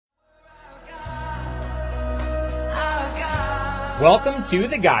Welcome to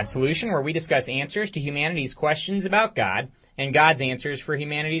The God Solution, where we discuss answers to humanity's questions about God and God's answers for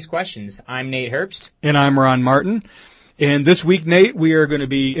humanity's questions. I'm Nate Herbst. And I'm Ron Martin. And this week, Nate, we are going to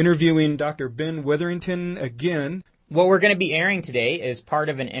be interviewing Dr. Ben Witherington again. What we're going to be airing today is part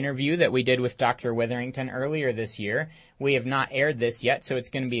of an interview that we did with Dr. Witherington earlier this year. We have not aired this yet, so it's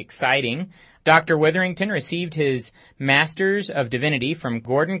going to be exciting. Dr. Witherington received his Master's of Divinity from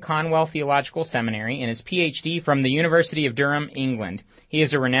Gordon Conwell Theological Seminary and his Ph.D. from the University of Durham, England. He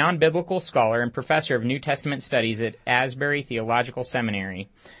is a renowned biblical scholar and professor of New Testament studies at Asbury Theological Seminary.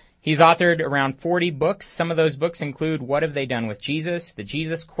 He's authored around 40 books. Some of those books include What Have They Done with Jesus?, The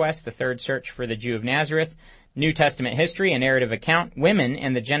Jesus Quest, The Third Search for the Jew of Nazareth, New Testament History, A Narrative Account, Women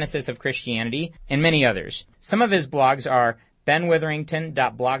and the Genesis of Christianity, and many others. Some of his blogs are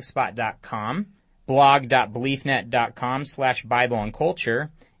benwitherington.blogspot.com, blog.beliefnet.com/Bible and Culture,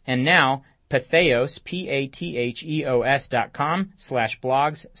 and now Patheos,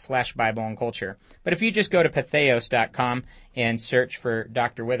 patheos.com/blogs/Bible and Culture. But if you just go to patheos.com and search for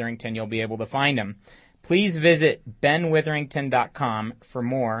Dr. Witherington, you'll be able to find him. Please visit benwitherington.com for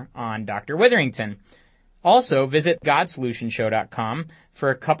more on Dr. Witherington. Also, visit GodSolutionShow.com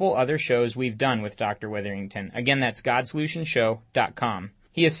for a couple other shows we've done with Dr. Witherington. Again, that's GodSolutionShow.com.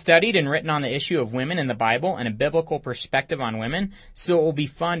 He has studied and written on the issue of women in the Bible and a biblical perspective on women, so it will be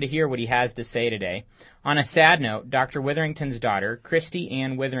fun to hear what he has to say today. On a sad note, Dr. Witherington's daughter, Christy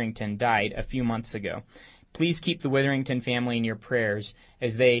Ann Witherington, died a few months ago. Please keep the Witherington family in your prayers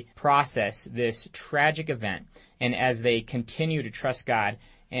as they process this tragic event and as they continue to trust God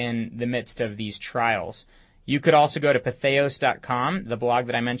in the midst of these trials. You could also go to patheos.com, the blog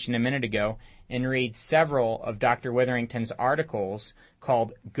that I mentioned a minute ago, and read several of Dr. Witherington's articles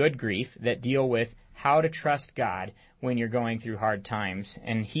called Good Grief that deal with how to trust God when you're going through hard times.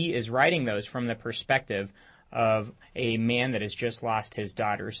 And he is writing those from the perspective of a man that has just lost his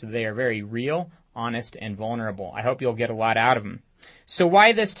daughter. So they are very real, honest, and vulnerable. I hope you'll get a lot out of them. So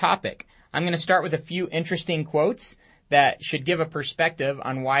why this topic? I'm going to start with a few interesting quotes that should give a perspective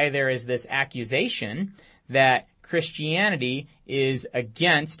on why there is this accusation that Christianity is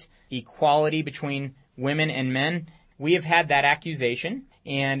against equality between women and men. We have had that accusation,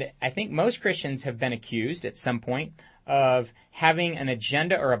 and I think most Christians have been accused at some point of having an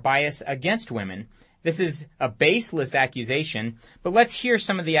agenda or a bias against women. This is a baseless accusation, but let's hear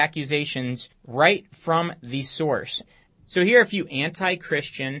some of the accusations right from the source. So here are a few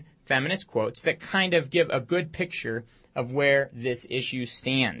anti-Christian feminist quotes that kind of give a good picture of where this issue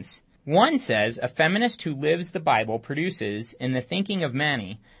stands. One says, a feminist who lives the Bible produces, in the thinking of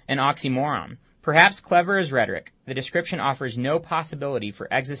many, an oxymoron. Perhaps clever as rhetoric, the description offers no possibility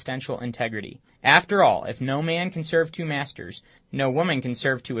for existential integrity. After all, if no man can serve two masters, no woman can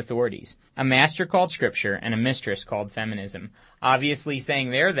serve two authorities. A master called Scripture and a mistress called feminism. Obviously saying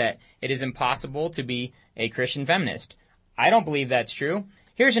there that it is impossible to be a Christian feminist. I don't believe that's true.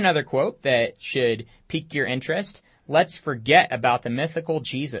 Here's another quote that should pique your interest. Let's forget about the mythical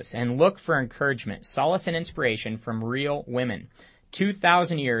Jesus and look for encouragement, solace, and inspiration from real women.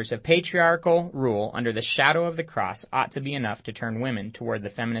 2,000 years of patriarchal rule under the shadow of the cross ought to be enough to turn women toward the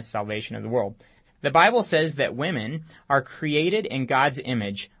feminist salvation of the world. The Bible says that women are created in God's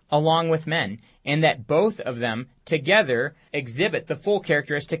image along with men, and that both of them together exhibit the full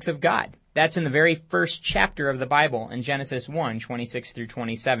characteristics of God. That's in the very first chapter of the Bible in Genesis 1:26 through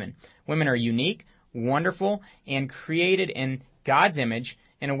 27. Women are unique, wonderful, and created in God's image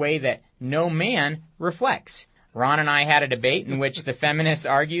in a way that no man reflects. Ron and I had a debate in which the feminists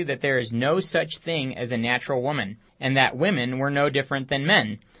argue that there is no such thing as a natural woman, and that women were no different than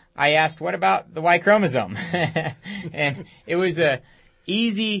men. I asked, what about the Y chromosome? And it was a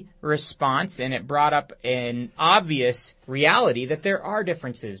easy response, and it brought up an obvious reality that there are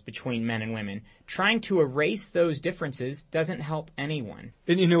differences between men and women. Trying to erase those differences doesn't help anyone.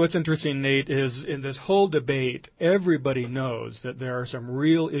 And you know what's interesting, Nate, is in this whole debate, everybody knows that there are some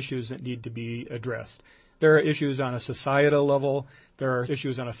real issues that need to be addressed. There are issues on a societal level, there are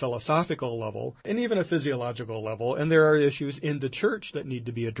issues on a philosophical level, and even a physiological level, and there are issues in the church that need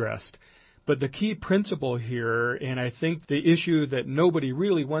to be addressed. But the key principle here, and I think the issue that nobody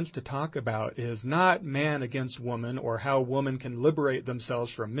really wants to talk about, is not man against woman or how women can liberate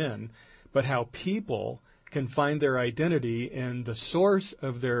themselves from men, but how people can find their identity in the source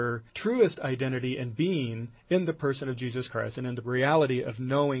of their truest identity and being in the person of Jesus Christ and in the reality of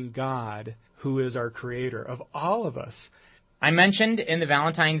knowing God, who is our creator of all of us. I mentioned in the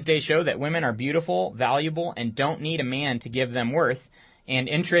Valentine's Day show that women are beautiful, valuable, and don't need a man to give them worth. And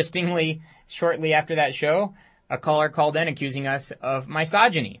interestingly, shortly after that show, a caller called in accusing us of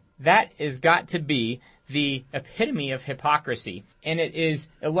misogyny. That has got to be the epitome of hypocrisy, and it is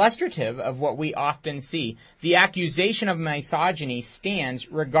illustrative of what we often see. The accusation of misogyny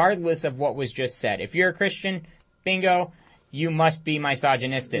stands regardless of what was just said. If you're a Christian, bingo, you must be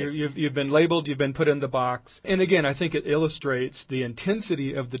misogynistic. You've been labeled, you've been put in the box. And again, I think it illustrates the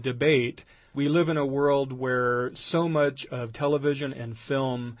intensity of the debate. We live in a world where so much of television and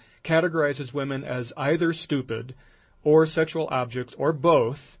film categorizes women as either stupid or sexual objects or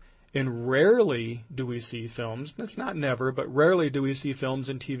both. And rarely do we see films, that's not never, but rarely do we see films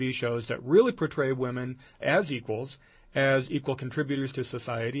and TV shows that really portray women as equals, as equal contributors to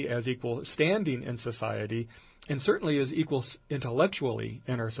society, as equal standing in society, and certainly as equals intellectually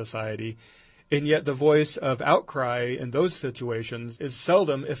in our society. And yet the voice of outcry in those situations is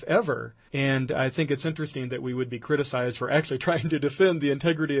seldom, if ever. And I think it's interesting that we would be criticized for actually trying to defend the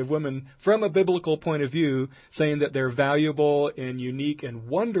integrity of women from a biblical point of view, saying that they're valuable and unique and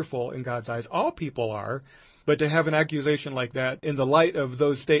wonderful in God's eyes. All people are. But to have an accusation like that in the light of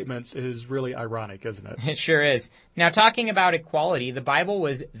those statements is really ironic, isn't it? It sure is. Now, talking about equality, the Bible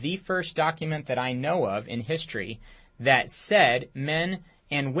was the first document that I know of in history that said men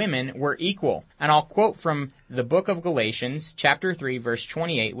and women were equal. And I'll quote from the book of Galatians, chapter 3, verse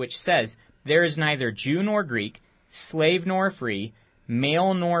 28, which says, "There is neither Jew nor Greek, slave nor free,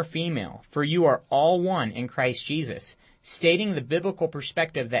 male nor female, for you are all one in Christ Jesus," stating the biblical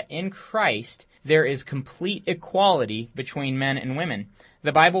perspective that in Christ there is complete equality between men and women.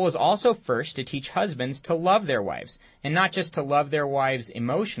 The Bible was also first to teach husbands to love their wives, and not just to love their wives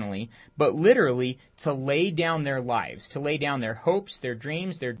emotionally, but literally to lay down their lives, to lay down their hopes, their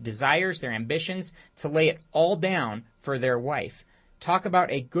dreams, their desires, their ambitions, to lay it all down for their wife. Talk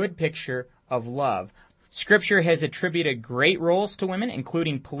about a good picture of love. Scripture has attributed great roles to women,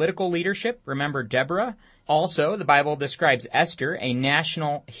 including political leadership. Remember Deborah? Also, the Bible describes Esther, a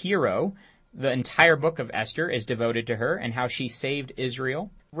national hero. The entire book of Esther is devoted to her and how she saved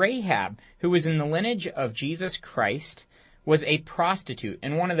Israel. Rahab, who was in the lineage of Jesus Christ, was a prostitute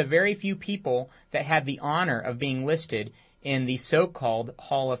and one of the very few people that had the honor of being listed in the so-called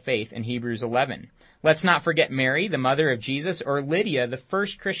Hall of Faith in Hebrews 11. Let's not forget Mary, the mother of Jesus, or Lydia, the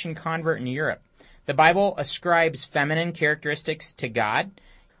first Christian convert in Europe. The Bible ascribes feminine characteristics to God.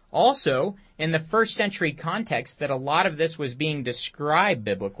 Also, in the first century context that a lot of this was being described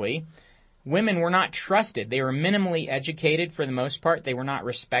biblically, women were not trusted. They were minimally educated for the most part. They were not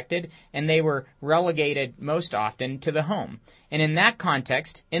respected, and they were relegated most often to the home. And in that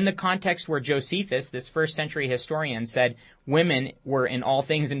context, in the context where Josephus, this first century historian, said women were in all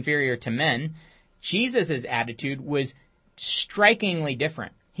things inferior to men, Jesus' attitude was strikingly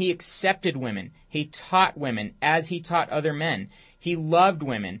different. He accepted women. He taught women as he taught other men. He loved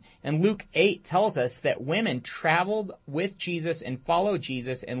women. And Luke 8 tells us that women traveled with Jesus and followed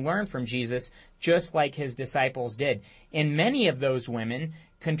Jesus and learned from Jesus just like his disciples did. And many of those women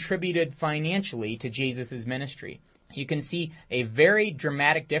contributed financially to Jesus' ministry. You can see a very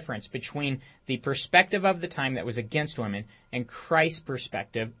dramatic difference between the perspective of the time that was against women and Christ's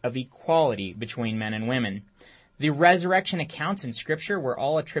perspective of equality between men and women. The resurrection accounts in Scripture were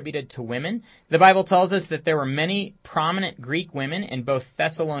all attributed to women. The Bible tells us that there were many prominent Greek women in both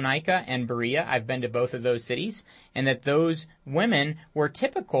Thessalonica and Berea. I've been to both of those cities. And that those women were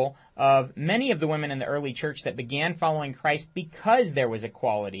typical of many of the women in the early church that began following Christ because there was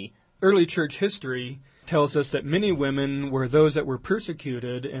equality. Early church history tells us that many women were those that were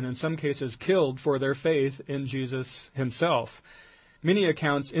persecuted and in some cases killed for their faith in Jesus himself. Many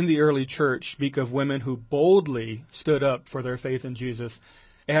accounts in the early church speak of women who boldly stood up for their faith in Jesus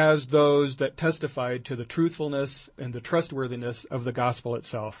as those that testified to the truthfulness and the trustworthiness of the gospel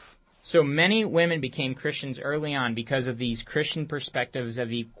itself. So many women became Christians early on because of these Christian perspectives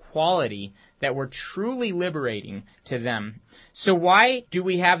of equality that were truly liberating to them. So why do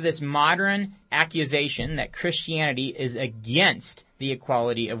we have this modern accusation that Christianity is against the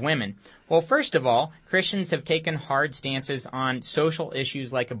equality of women? Well, first of all, Christians have taken hard stances on social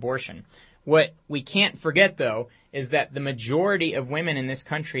issues like abortion. What we can't forget, though, is that the majority of women in this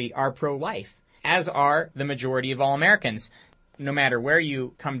country are pro-life, as are the majority of all Americans. No matter where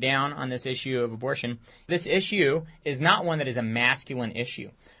you come down on this issue of abortion, this issue is not one that is a masculine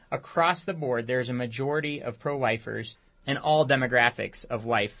issue. Across the board, there's a majority of pro-lifers in all demographics of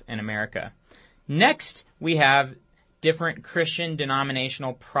life in America. Next, we have different Christian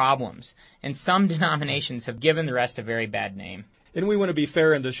denominational problems, and some denominations have given the rest a very bad name. And we want to be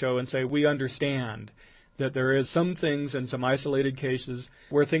fair in the show and say we understand that there is some things in some isolated cases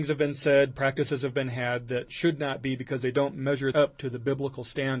where things have been said, practices have been had that should not be because they don't measure up to the biblical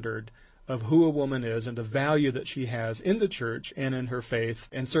standard of who a woman is and the value that she has in the church and in her faith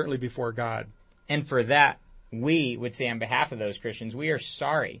and certainly before God. And for that, we would say on behalf of those Christians, we are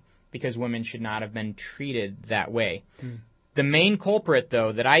sorry because women should not have been treated that way. The main culprit,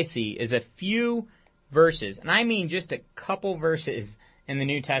 though, that I see is a few verses, and I mean just a couple verses in the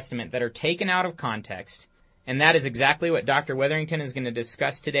New Testament that are taken out of context, and that is exactly what Dr. Witherington is going to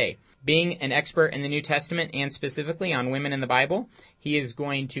discuss today. Being an expert in the New Testament and specifically on women in the Bible, he is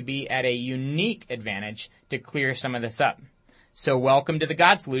going to be at a unique advantage to clear some of this up. So welcome to the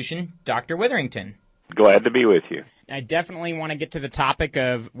God Solution, Dr. Witherington. Glad to be with you. I definitely want to get to the topic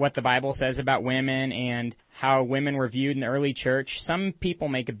of what the Bible says about women and how women were viewed in the early church. Some people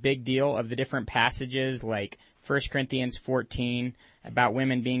make a big deal of the different passages like 1 Corinthians 14 about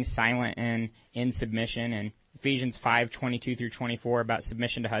women being silent and in submission, and Ephesians 5:22 through 24 about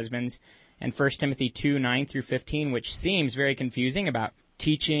submission to husbands, and 1 Timothy 2:9 through 15, which seems very confusing about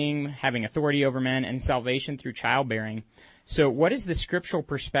teaching, having authority over men, and salvation through childbearing. So what is the scriptural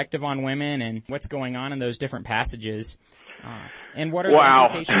perspective on women and what's going on in those different passages? And what are the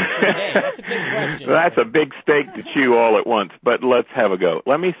implications for today? That's a big question. That's a big steak to chew all at once, but let's have a go.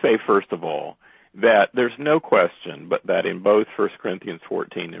 Let me say, first of all, that there's no question but that in both 1 Corinthians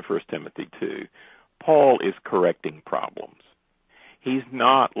 14 and 1 Timothy 2, Paul is correcting problems. He's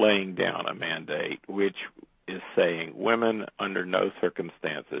not laying down a mandate which is saying women under no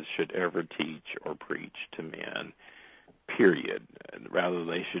circumstances should ever teach or preach to men, period. Rather,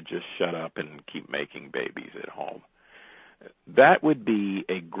 they should just shut up and keep making babies at home. That would be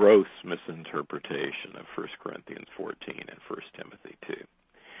a gross misinterpretation of 1 Corinthians 14 and 1 Timothy 2.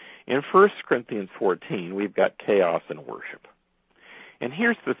 In 1 Corinthians 14, we've got chaos and worship. And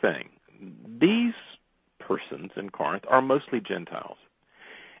here's the thing. These persons in Corinth are mostly Gentiles.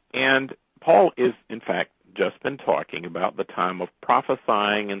 And Paul is, in fact, just been talking about the time of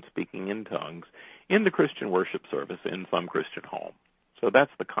prophesying and speaking in tongues in the Christian worship service in some Christian home. So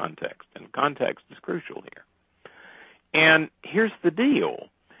that's the context, and context is crucial here. And here's the deal.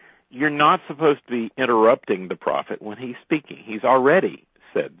 You're not supposed to be interrupting the prophet when he's speaking. He's already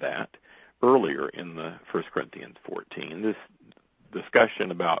said that earlier in the 1 Corinthians 14. This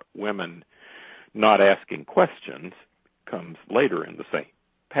discussion about women not asking questions comes later in the same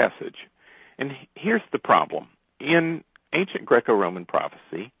passage. And here's the problem. In ancient Greco-Roman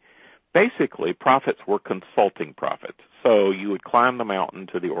prophecy, basically, prophets were consulting prophets. So you would climb the mountain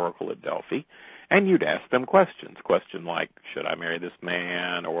to the oracle at Delphi, and you'd ask them questions. Question like, should I marry this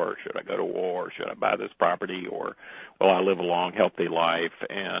man, or should I go to war, should I buy this property, or will I live a long, healthy life?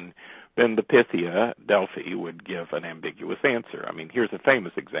 And then the Pythia, Delphi, would give an ambiguous answer. I mean, here's a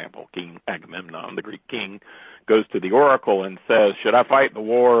famous example. King Agamemnon, the Greek king, goes to the oracle and says, should I fight the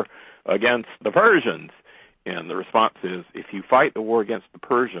war against the Persians? And the response is, if you fight the war against the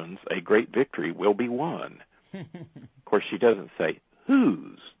Persians, a great victory will be won. Of course, she doesn't say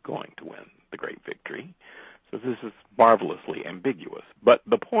who's going to win the great victory. So this is marvelously ambiguous. But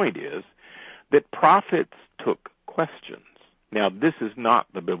the point is that prophets took questions. Now, this is not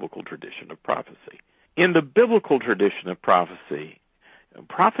the biblical tradition of prophecy. In the biblical tradition of prophecy,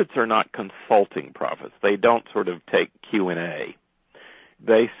 prophets are not consulting prophets. They don't sort of take Q&A.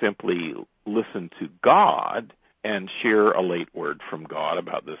 They simply listen to God and share a late word from God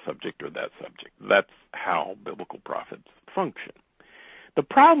about this subject or that subject. That's how biblical prophets function. The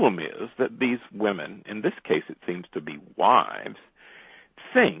problem is that these women, in this case it seems to be wives,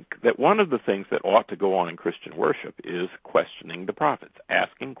 think that one of the things that ought to go on in Christian worship is questioning the prophets,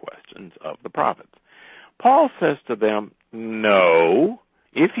 asking questions of the prophets. Paul says to them, no.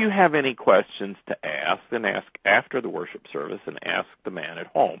 If you have any questions to ask, then ask after the worship service and ask the man at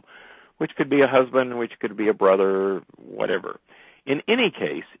home, which could be a husband, which could be a brother, whatever. In any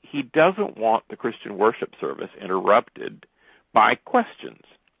case, he doesn't want the Christian worship service interrupted by questions.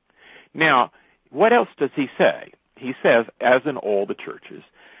 Now, what else does he say? He says, as in all the churches,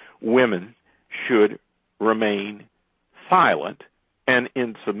 women should remain silent and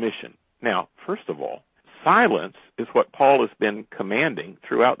in submission. Now, first of all, silence is what Paul has been commanding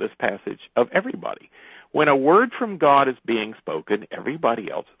throughout this passage of everybody. When a word from God is being spoken, everybody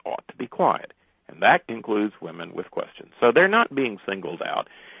else ought to be quiet. And that includes women with questions. So they're not being singled out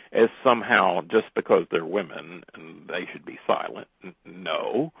as somehow just because they're women and they should be silent.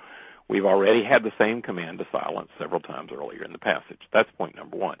 No. We've already had the same command to silence several times earlier in the passage. That's point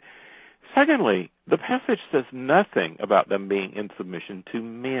number one. Secondly, the passage says nothing about them being in submission to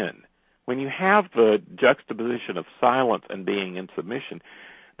men. When you have the juxtaposition of silence and being in submission,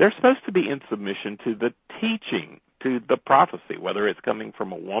 they're supposed to be in submission to the teaching, to the prophecy, whether it's coming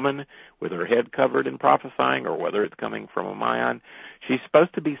from a woman with her head covered in prophesying or whether it's coming from a man. She's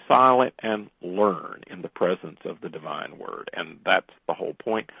supposed to be silent and learn in the presence of the divine word, and that's the whole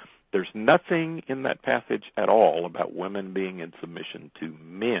point. There's nothing in that passage at all about women being in submission to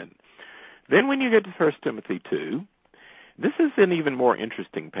men. Then when you get to 1 Timothy 2, this is an even more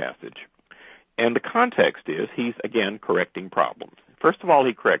interesting passage. And the context is he's, again, correcting problems. First of all,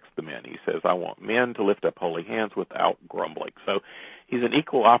 he corrects the men. He says, I want men to lift up holy hands without grumbling. So he's an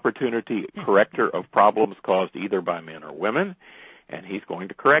equal opportunity corrector of problems caused either by men or women, and he's going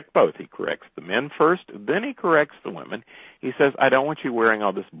to correct both. He corrects the men first, then he corrects the women. He says, I don't want you wearing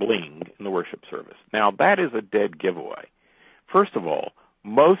all this bling in the worship service. Now, that is a dead giveaway. First of all,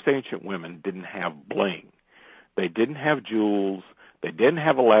 most ancient women didn't have bling. They didn't have jewels. They didn't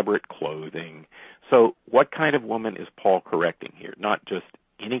have elaborate clothing. So what kind of woman is Paul correcting here? Not just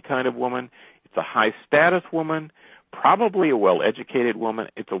any kind of woman. It's a high-status woman, probably a well-educated woman.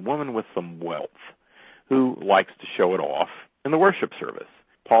 It's a woman with some wealth who likes to show it off in the worship service.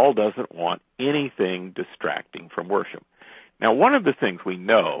 Paul doesn't want anything distracting from worship. Now, one of the things we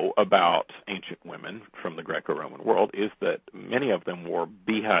know about ancient women from the Greco-Roman world is that many of them wore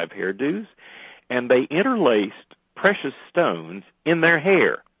beehive hairdos, and they interlaced precious stones in their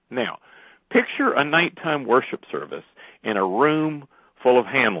hair. Now, picture a nighttime worship service in a room full of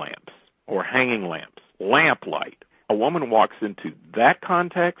hand lamps or hanging lamps, lamplight. A woman walks into that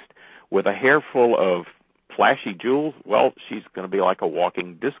context with a hair full of flashy jewels. Well, she's going to be like a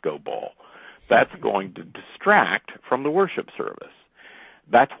walking disco ball. That's going to distract from the worship service.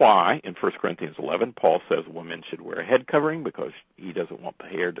 That's why in 1 Corinthians 11, Paul says women should wear a head covering because he doesn't want the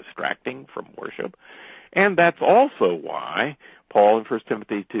hair distracting from worship. And that's also why Paul in 1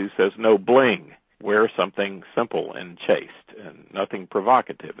 Timothy 2 says no bling. Wear something simple and chaste and nothing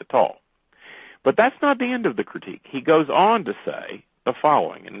provocative at all. But that's not the end of the critique. He goes on to say the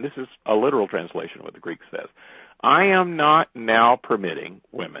following, and this is a literal translation of what the Greek says. I am not now permitting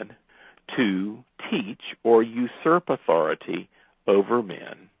women to teach or usurp authority over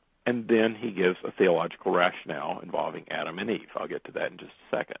men. And then he gives a theological rationale involving Adam and Eve. I'll get to that in just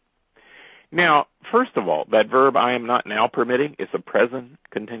a second. Now, first of all, that verb, I am not now permitting, is a present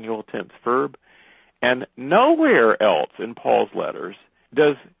continual tense verb. And nowhere else in Paul's letters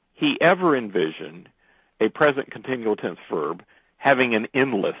does he ever envision a present continual tense verb having an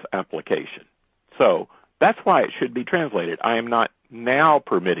endless application. So that's why it should be translated, I am not now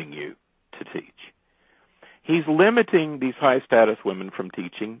permitting you to teach. He's limiting these high-status women from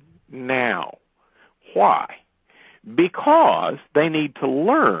teaching now. Why? Because they need to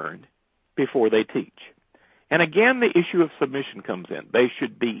learn before they teach. And again, the issue of submission comes in. They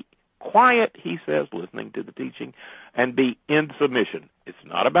should be quiet, he says, listening to the teaching, and be in submission. It's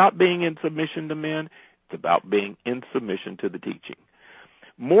not about being in submission to men. It's about being in submission to the teaching.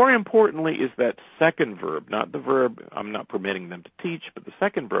 More importantly is that second verb, not the verb, I'm not permitting them to teach, but the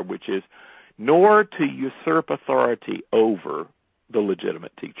second verb, which is, nor to usurp authority over the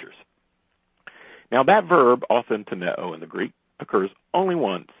legitimate teachers. Now that verb, authentoneo in the Greek, occurs only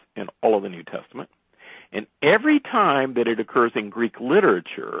once in all of the New Testament. And every time that it occurs in Greek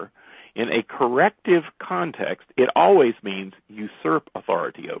literature, in a corrective context, it always means usurp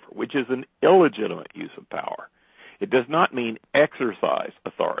authority over, which is an illegitimate use of power. It does not mean exercise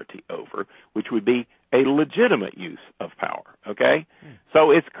authority over, which would be a legitimate use of power, okay?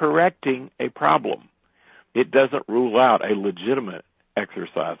 So it's correcting a problem. It doesn't rule out a legitimate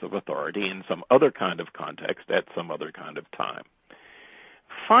exercise of authority in some other kind of context at some other kind of time.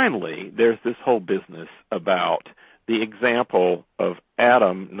 Finally, there's this whole business about the example of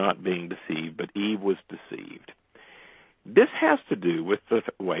Adam not being deceived, but Eve was deceived. This has to do with the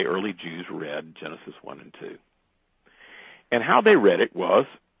way early Jews read Genesis 1 and 2. And how they read it was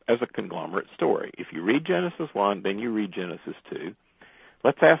as a conglomerate story. If you read Genesis 1, then you read Genesis 2.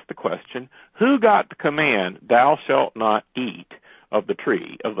 Let's ask the question, who got the command, thou shalt not eat of the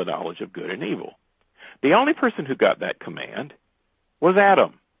tree of the knowledge of good and evil? The only person who got that command was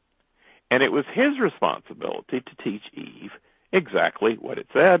Adam. And it was his responsibility to teach Eve exactly what it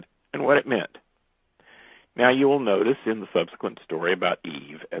said and what it meant. Now you will notice in the subsequent story about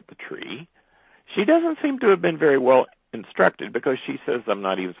Eve at the tree, she doesn't seem to have been very well instructed because she says, I'm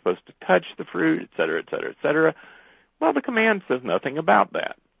not even supposed to touch the fruit, etc., etc., etc. Well, the command says nothing about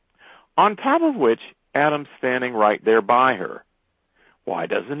that. On top of which, Adam's standing right there by her. Why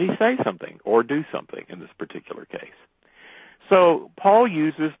doesn't he say something or do something in this particular case? So Paul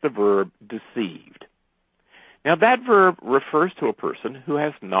uses the verb deceived. Now that verb refers to a person who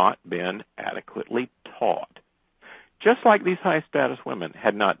has not been adequately taught. Just like these high-status women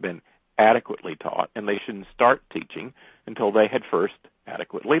had not been adequately taught, and they shouldn't start teaching until they had first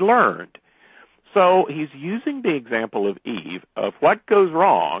adequately learned. So he's using the example of Eve of what goes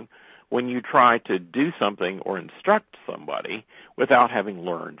wrong when you try to do something or instruct somebody without having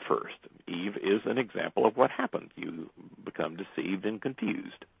learned first. Eve is an example of what happens. You become deceived and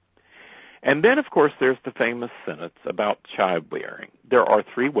confused. And then, of course, there's the famous sentence about childbearing. There are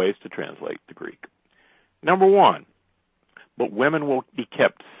 3 ways to translate the Greek. Number 1, but women will be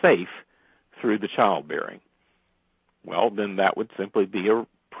kept safe through the childbearing. Well, then that would simply be a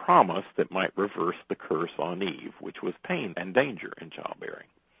promise that might reverse the curse on Eve, which was pain and danger in childbearing.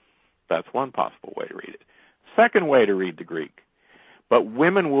 That's one possible way to read it. Second way to read the Greek, but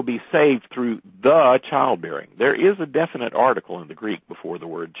women will be saved through the childbearing. There is a definite article in the Greek before the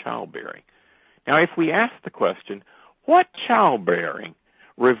word childbearing. Now, if we ask the question, what childbearing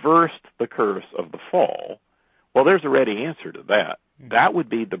reversed the curse of the fall? Well, there's a ready answer to that. That would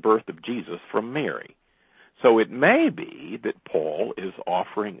be the birth of Jesus from Mary. So it may be that Paul is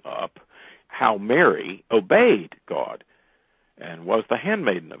offering up how Mary obeyed God and was the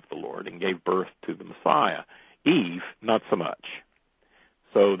handmaiden of the Lord and gave birth to the Messiah. Eve, not so much.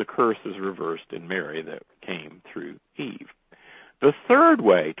 So the curse is reversed in Mary that came through Eve. The third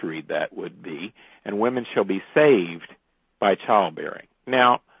way to read that would be, and women shall be saved by childbearing.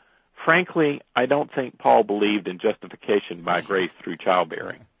 Now, frankly, I don't think Paul believed in justification by grace through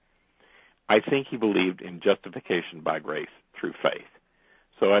childbearing. I think he believed in justification by grace through faith.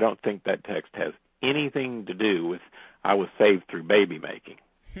 So I don't think that text has anything to do with I was saved through baby making.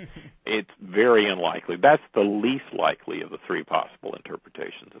 It's very unlikely. That's the least likely of the 3 possible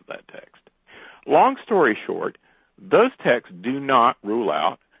interpretations of that text. Long story short, those texts do not rule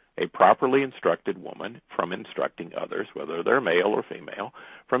out a properly instructed woman from instructing others, whether they're male or female,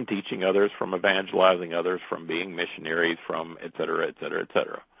 from teaching others, from evangelizing others, from being missionaries, from et cetera, et cetera, et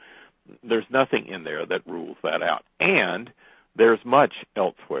cetera. There's nothing in there that rules that out. And there's much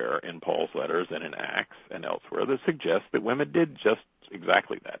elsewhere in Paul's letters and in Acts and elsewhere that suggests that women did just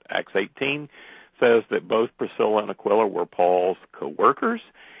exactly that. Acts 18 says that both Priscilla and Aquila were Paul's co-workers,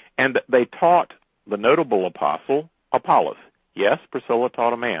 and they taught the notable apostle Apollos. Yes, Priscilla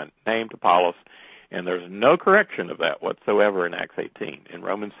taught a man named Apollos, and there's no correction of that whatsoever in Acts 18. In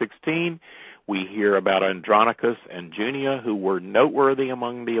Romans 16, we hear about Andronicus and Junia, who were noteworthy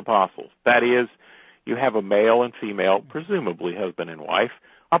among the apostles. That is, you have a male and female, presumably husband and wife,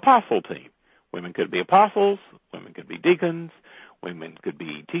 apostle team. Women could be apostles, women could be deacons, women could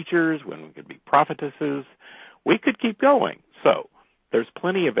be teachers, women could be prophetesses. We could keep going. So there's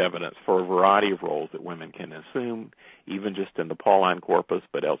plenty of evidence for a variety of roles that women can assume, even just in the Pauline corpus,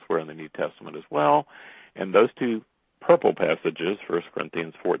 but elsewhere in the New Testament as well. And those 2 purple passages, 1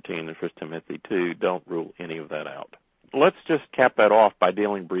 Corinthians 14 and 1 Timothy 2, don't rule any of that out. Let's just cap that off by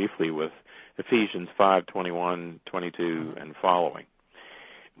dealing briefly with Ephesians 5:21, 22, and following.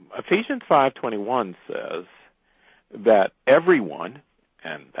 Ephesians 5:21 says that everyone,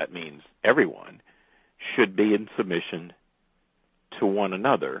 and that means everyone, should be in submission to one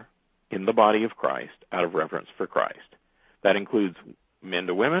another in the body of Christ out of reverence for Christ. That includes men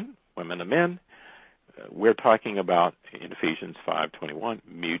to women, women to men. We're talking about, in Ephesians 5:21,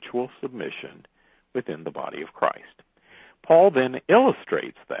 mutual submission within the body of Christ. Paul then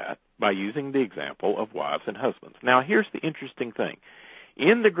illustrates that by using the example of wives and husbands. Now, here's the interesting thing.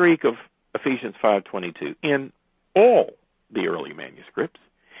 In the Greek of Ephesians 5:22, in all the early manuscripts,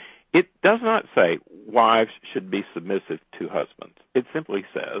 it does not say wives should be submissive to husbands. It simply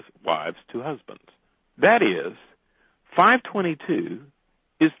says wives to husbands. That is, 5:22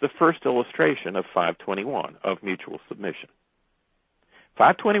 is the first illustration of 5:21 of mutual submission.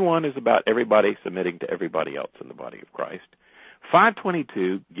 5:21 is about everybody submitting to everybody else in the body of Christ.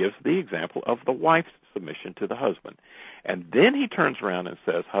 5:22 gives the example of the wife's submission to the husband. And then he turns around and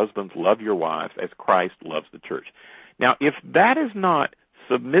says, husbands, love your wives as Christ loves the church. Now, if that is not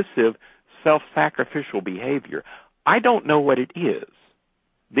submissive, self-sacrificial behavior, I don't know what it is.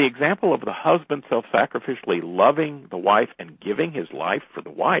 The example of the husband self-sacrificially loving the wife and giving his life for the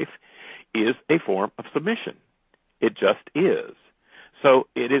wife is a form of submission. It just is. So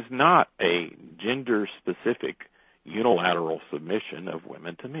it is not a gender-specific unilateral submission of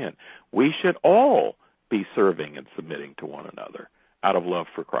women to men. We should all be serving and submitting to one another out of love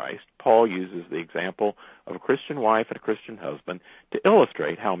for Christ. Paul uses the example of a Christian wife and a Christian husband to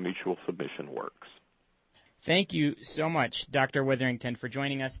illustrate how mutual submission works. Thank you so much, Dr. Witherington, for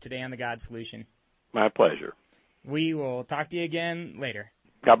joining us today on The God Solution. My pleasure. We will talk to you again later.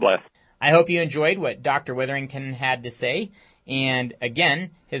 God bless. I hope you enjoyed what Dr. Witherington had to say. And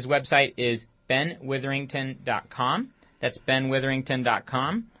again, his website is benwitherington.com. That's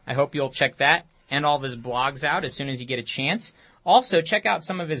benwitherington.com. I hope you'll check that and all of his blogs out as soon as you get a chance. Also, check out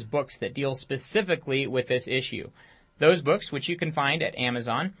some of his books that deal specifically with this issue. Those books, which you can find at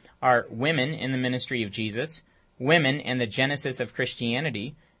Amazon, are Women in the Ministry of Jesus, Women and the Genesis of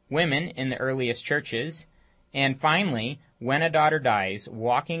Christianity, Women in the Earliest Churches, and finally, When a Daughter Dies,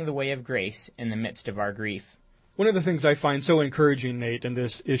 Walking the Way of Grace in the Midst of Our Grief. One of the things I find so encouraging, Nate, in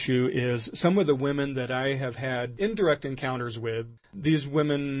this issue is some of the women that I have had indirect encounters with. These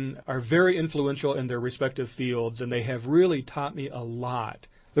women are very influential in their respective fields, and they have really taught me a lot.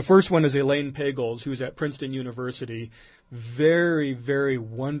 The first one is Elaine Pagels, who's at Princeton University. Very, very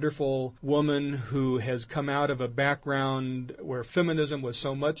wonderful woman who has come out of a background where feminism was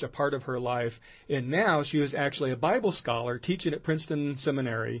so much a part of her life. And now she is actually a Bible scholar teaching at Princeton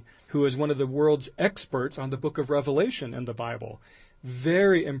Seminary, who is one of the world's experts on the book of Revelation in the Bible.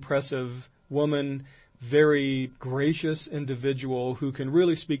 Very impressive woman, very gracious individual who can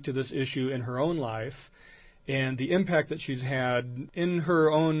really speak to this issue in her own life. And the impact that she's had in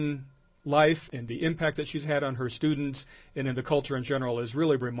her own life and the impact that she's had on her students and in the culture in general is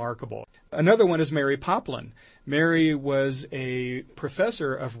really remarkable. Another one is Mary Poplin. Mary was a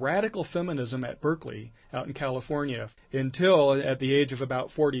professor of radical feminism at Berkeley out in California until at the age of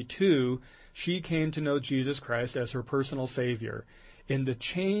about 42, she came to know Jesus Christ as her personal Savior. And the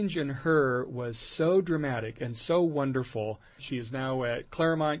change in her was so dramatic and so wonderful. She is now at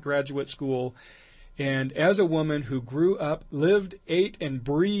Claremont Graduate School. And as a woman who grew up, lived, ate, and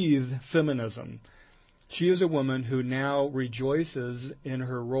breathed feminism, she is a woman who now rejoices in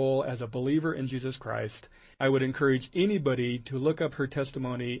her role as a believer in Jesus Christ. I would encourage anybody to look up her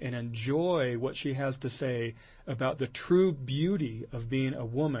testimony and enjoy what she has to say about the true beauty of being a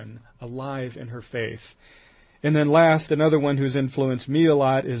woman alive in her faith. And then last, another one who's influenced me a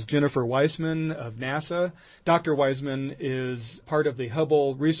lot is Jennifer Weissman of NASA. Dr. Weissman is part of the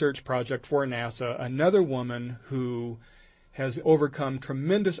Hubble Research Project for NASA, another woman who has overcome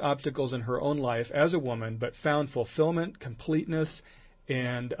tremendous obstacles in her own life as a woman, but found fulfillment, completeness,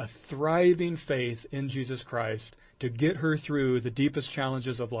 and a thriving faith in Jesus Christ to get her through the deepest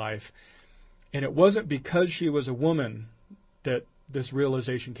challenges of life. And it wasn't because she was a woman that this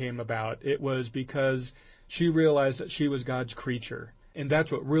realization came about. It was because she realized that she was God's creature, and that's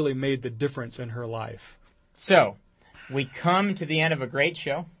what really made the difference in her life. So, we come to the end of a great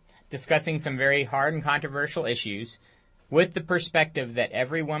show, discussing some very hard and controversial issues, with the perspective that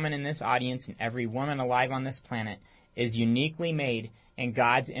every woman in this audience and every woman alive on this planet is uniquely made in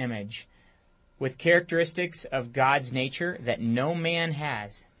God's image, with characteristics of God's nature that no man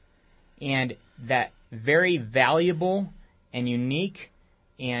has, and that very valuable and unique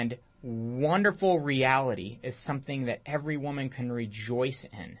and wonderful reality is something that every woman can rejoice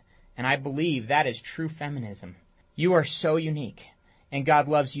in. And I believe that is true feminism. You are so unique, and God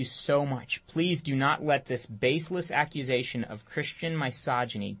loves you so much. Please do not let this baseless accusation of Christian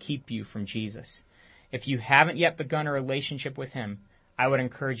misogyny keep you from Jesus. If you haven't yet begun a relationship with Him, I would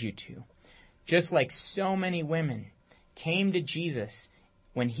encourage you to. Just like so many women came to Jesus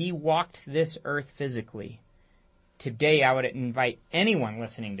when He walked this earth physically, today, I would invite anyone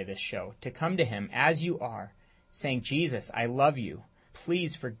listening to this show to come to Him as you are, saying, Jesus, I love you.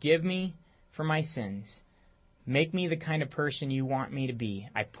 Please forgive me for my sins. Make me the kind of person you want me to be.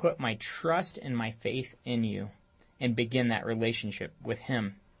 I put my trust and my faith in you, and begin that relationship with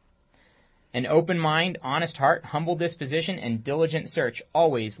Him. An open mind, honest heart, humble disposition, and diligent search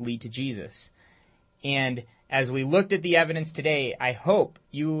always lead to Jesus. And as we looked at the evidence today, I hope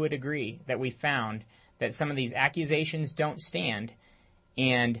you would agree that we found that some of these accusations don't stand,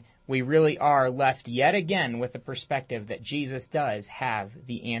 and we really are left yet again with the perspective that Jesus does have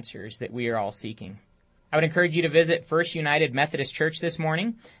the answers that we are all seeking. I would encourage you to visit First United Methodist Church this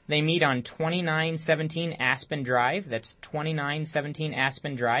morning. They meet on 2917 Aspen Drive. That's 2917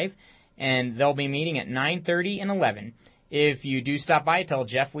 Aspen Drive, and they'll be meeting at 9:30 and 11. If you do stop by, tell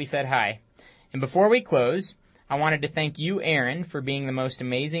Jeff we said hi. And before we close, I wanted to thank you, Erin, for being the most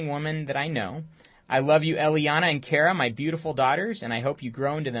amazing woman that I know. I love you, Eliana and Kara, my beautiful daughters, and I hope you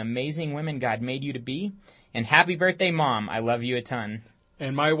grow into the amazing women God made you to be. And happy birthday, Mom. I love you a ton.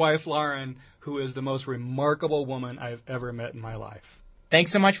 And my wife, Lauren, who is the most remarkable woman I've ever met in my life.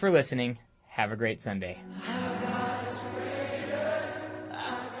 Thanks so much for listening. Have a great Sunday.